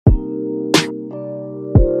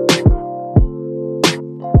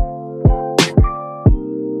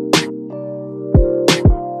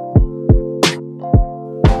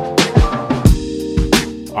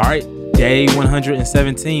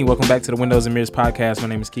117. Welcome back to the Windows and Mirrors podcast. My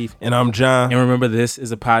name is Keith. And I'm John. And remember, this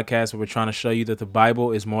is a podcast where we're trying to show you that the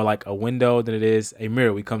Bible is more like a window than it is a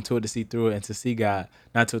mirror. We come to it to see through it and to see God,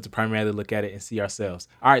 not to it to primarily look at it and see ourselves.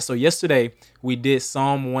 All right, so yesterday we did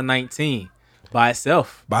Psalm 119 by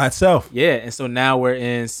itself. By itself. Yeah, and so now we're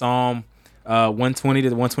in Psalm 120 to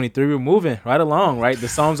 123. We're moving right along, right? The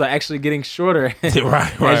Psalms are actually getting shorter.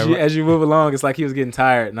 As you move along, it's like he was getting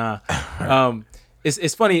tired.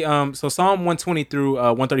 It's funny. So Psalm 120 through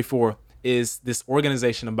 134 is this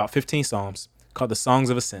organization of about 15 Psalms called the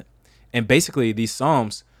Songs of Ascent. And basically these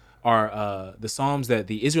Psalms are the Psalms that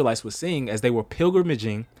the Israelites would sing as they were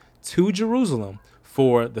pilgrimaging to Jerusalem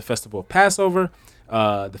for the festival of Passover,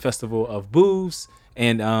 the festival of Booths,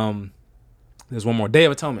 and there's one more, Day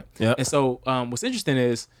of Atonement. Yep. And so what's interesting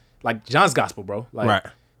is like John's gospel, bro. Like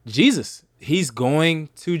right. Jesus, he's going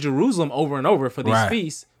to Jerusalem over and over for these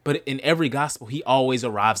feasts. But in every gospel, he always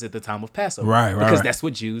arrives at the time of Passover. Because that's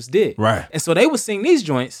what Jews did. Right. And so they would sing these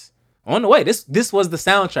joints on the way. This was the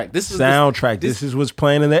soundtrack. This is what's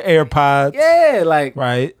playing in the AirPods. Yeah, like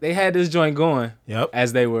right. They had this joint going Yep.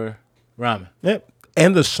 as they were rhyming. Yep.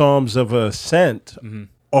 And the Psalms of Ascent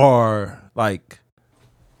are like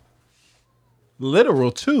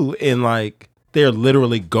literal too, in like they're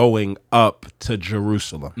literally going up to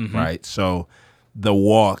Jerusalem. Right. So the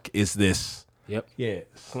walk is this. Yep. Yeah,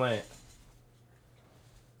 slant.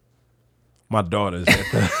 My daughter's at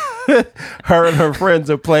the her and her friends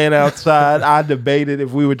are playing outside. I debated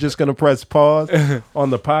if we were just going to press pause on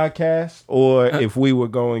the podcast or if we were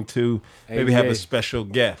going to maybe have a special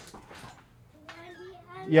guest.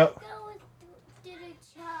 Yep.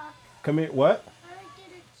 Come here. What?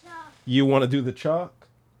 You want to do the chalk?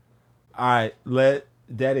 All right, let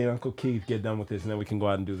Daddy and Uncle Keith get done with this, and then we can go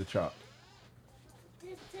out and do the chalk.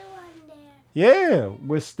 Yeah,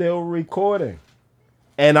 we're still recording.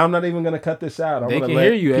 And I'm not even going to cut this out. I'm going to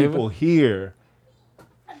let people hear.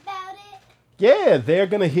 About it? Yeah, they're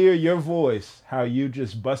going to hear your voice, how you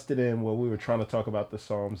just busted in while we were trying to talk about the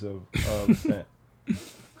Psalms of Ascent.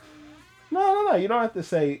 No. You don't have to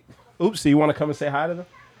say, oops, so you want to come and say hi to them?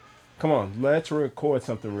 Come on, let's record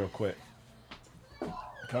something real quick.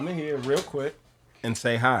 Come in here real quick and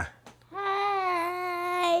say hi.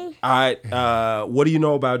 Hi. All right, what do you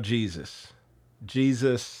know about Jesus?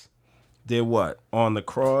 Jesus did what? On the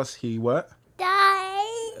cross, he what?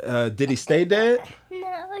 Died. Did he stay dead?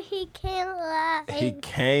 No, he came alive. He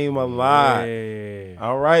came alive. Hey.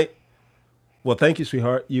 All right. Well, thank you,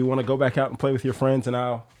 sweetheart. You want to go back out and play with your friends and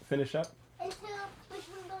I'll finish up?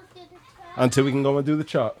 Until we can go and do the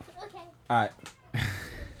chalk. Okay. All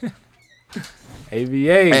right.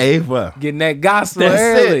 AVA. Ava. Getting that gospel That's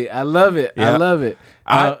early. it. I love it. Yeah. I love it.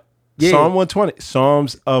 Psalm 120,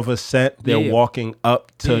 Psalms of Ascent. They're walking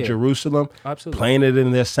up to Jerusalem, Absolutely. playing it in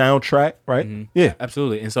their soundtrack, right? Yeah.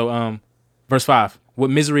 Absolutely. And so verse 5, what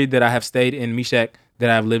misery that I have stayed in Meshach, that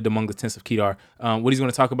I have lived among the tents of Kedar. What he's going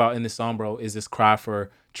to talk about in this psalm, bro, is this cry for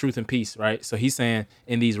truth and peace, right? So he's saying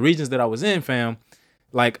in these regions that I was in, fam,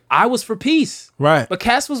 like I was for peace, right? But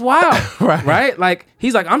Cass was wild, right? Like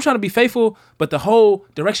he's like, I'm trying to be faithful, but the whole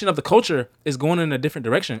direction of the culture is going in a different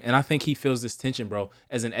direction. And I think he feels this tension, bro,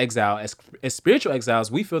 as an exile, as spiritual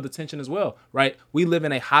exiles, we feel the tension as well, right? We live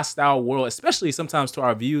in a hostile world, especially sometimes to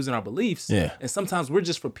our views and our beliefs. Yeah. And sometimes we're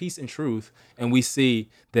just for peace and truth. And we see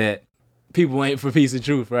that people ain't for peace and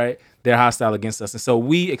truth, right? They're hostile against us. And so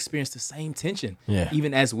we experience the same tension,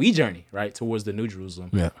 even as we journey, right, towards the New Jerusalem,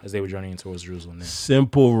 as they were journeying towards Jerusalem then.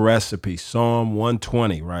 Simple recipe, Psalm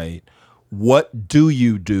 120, right? What do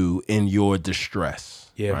you do in your distress,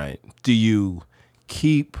 right? Do you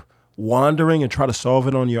keep wandering and try to solve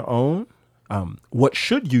it on your own? What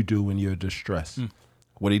should you do in your distress?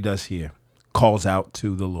 What he does here, calls out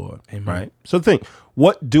to the Lord, right? So think,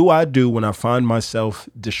 what do I do when I find myself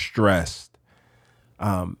distressed?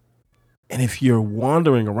 And if you're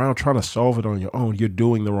wandering around trying to solve it on your own, you're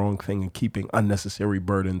doing the wrong thing and keeping unnecessary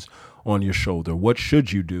burdens on your shoulder. What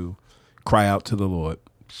should you do? Cry out to the Lord.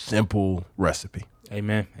 Simple recipe.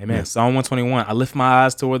 Amen. Yeah. Psalm 121, I lift my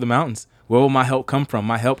eyes toward the mountains. Where will my help come from?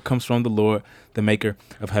 My help comes from the Lord, the maker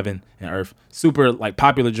of heaven and earth. Super like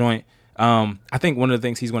popular joint. I think one of the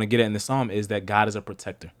things he's going to get at in this psalm is that God is a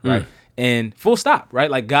protector, right? And full stop, right?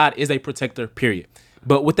 Like God is a protector, period.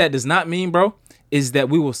 But what that does not mean, bro, is that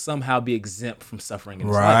we will somehow be exempt from suffering in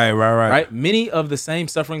this life. Right. Many of the same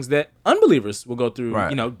sufferings that unbelievers will go through,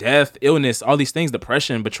 death, illness, all these things,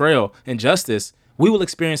 depression, betrayal, injustice, we will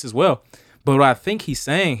experience as well. But what I think he's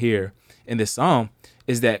saying here in this psalm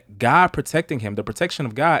is that God protecting him, the protection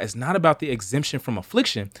of God is not about the exemption from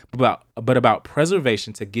affliction, but about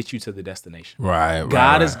preservation to get you to the destination. Right.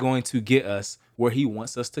 God is going to get us where he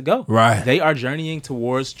wants us to go. Right. They are journeying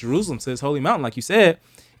towards Jerusalem, to his holy mountain, like you said,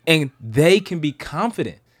 and they can be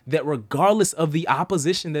confident that regardless of the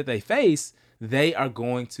opposition that they face, they are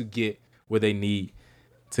going to get where they need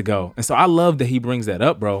to go. And so I love that he brings that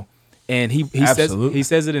up, bro. And he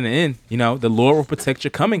says it in the end, the Lord will protect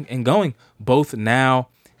your coming and going both now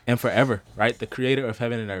and forever, right? The creator of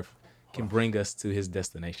heaven and earth can bring us to his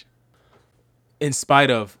destination. In spite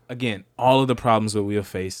of, again, all of the problems that we'll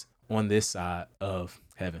face on this side of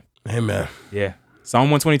heaven. Amen. Yeah.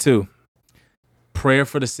 Psalm 122, prayer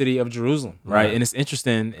for the city of Jerusalem, right? And it's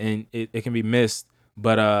interesting and it can be missed,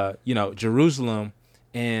 but, Jerusalem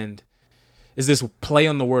and is this play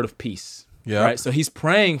on the word of peace. Yeah. Right. So he's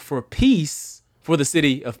praying for peace for the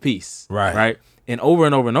city of peace. Right. Right. And over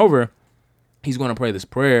and over and over, he's going to pray this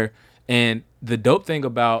prayer. And the dope thing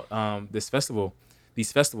about these festivals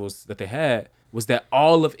that they had, was that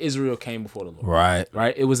all of Israel came before the Lord. Right.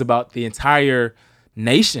 Right. It was about the entire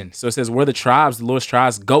nation. So it says, where the Lord's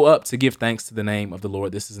tribes go up to give thanks to the name of the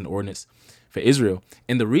Lord. This is an ordinance for Israel.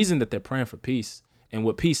 And the reason that they're praying for peace, and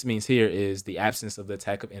what peace means here is the absence of the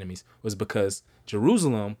attack of enemies, was because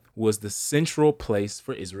Jerusalem was the central place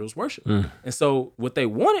for Israel's worship. And so what they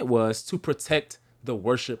wanted was to protect the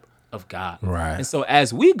worship of God. Right. And so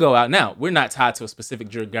as we go out now, we're not tied to a specific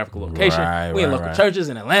geographical location. We in local churches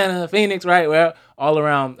in Atlanta, Phoenix, right? We're all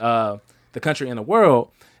around the country and the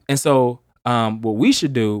world. And so what we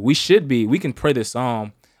should do, we can pray this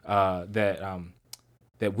psalm that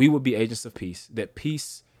we would be agents of peace, that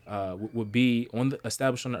peace would be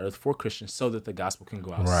established on the earth for Christians so that the gospel can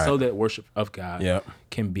go out, so that worship of God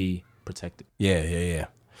can be protected. Yeah.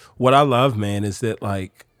 What I love, man, is that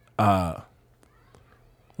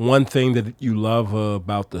one thing that you love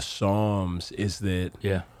about the Psalms is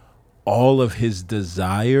that all of his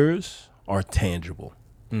desires are tangible.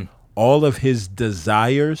 All of his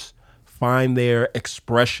desires find their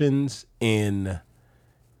expressions in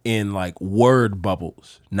word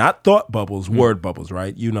bubbles, not thought bubbles, word bubbles,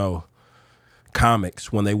 right?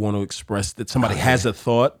 Comics, when they want to express that somebody has a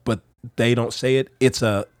thought, but they don't say it, it's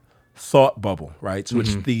a thought bubble, right? So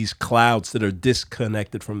it's these clouds that are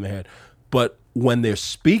disconnected from their head. But when they're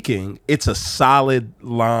speaking, it's a solid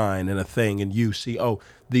line and a thing, and you see,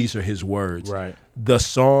 these are his words. Right. The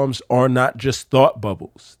Psalms are not just thought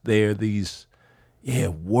bubbles. They're these,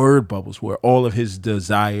 word bubbles where all of his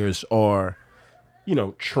desires are,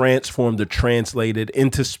 transformed or translated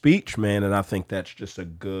into speech, man. And I think that's just a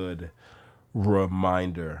good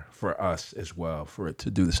reminder for us as well, for it to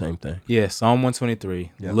do the same thing. Yeah, Psalm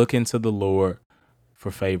 123, look into the Lord for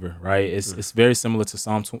favor, right? It's very similar to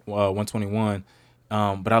Psalm 121,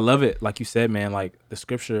 but I love it. Like you said, man, the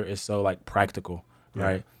scripture is so practical,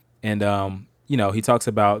 right? And he talks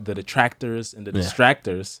about the detractors and the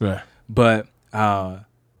distractors, but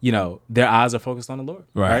their eyes are focused on the Lord,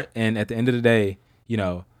 right? And at the end of the day,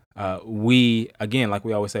 we, again, like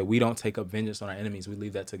we always say, we don't take up vengeance on our enemies. We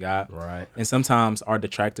leave that to God. Right. And sometimes our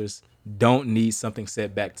detractors don't need something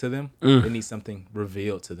said back to them. They need something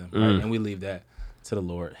revealed to them, right? And we leave that to the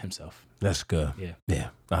Lord himself. That's good. Yeah.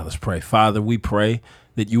 Now let's pray. Father, we pray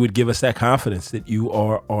that you would give us that confidence that you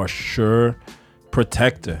are our sure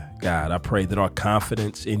protector, God. I pray that our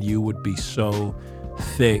confidence in you would be so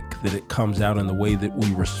thick that it comes out in the way that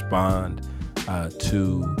we respond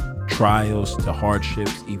to trials, to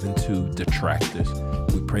hardships, even to detractors.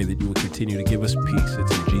 We pray that you would continue to give us peace.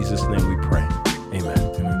 It's in Jesus' name we pray.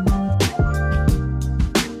 Amen.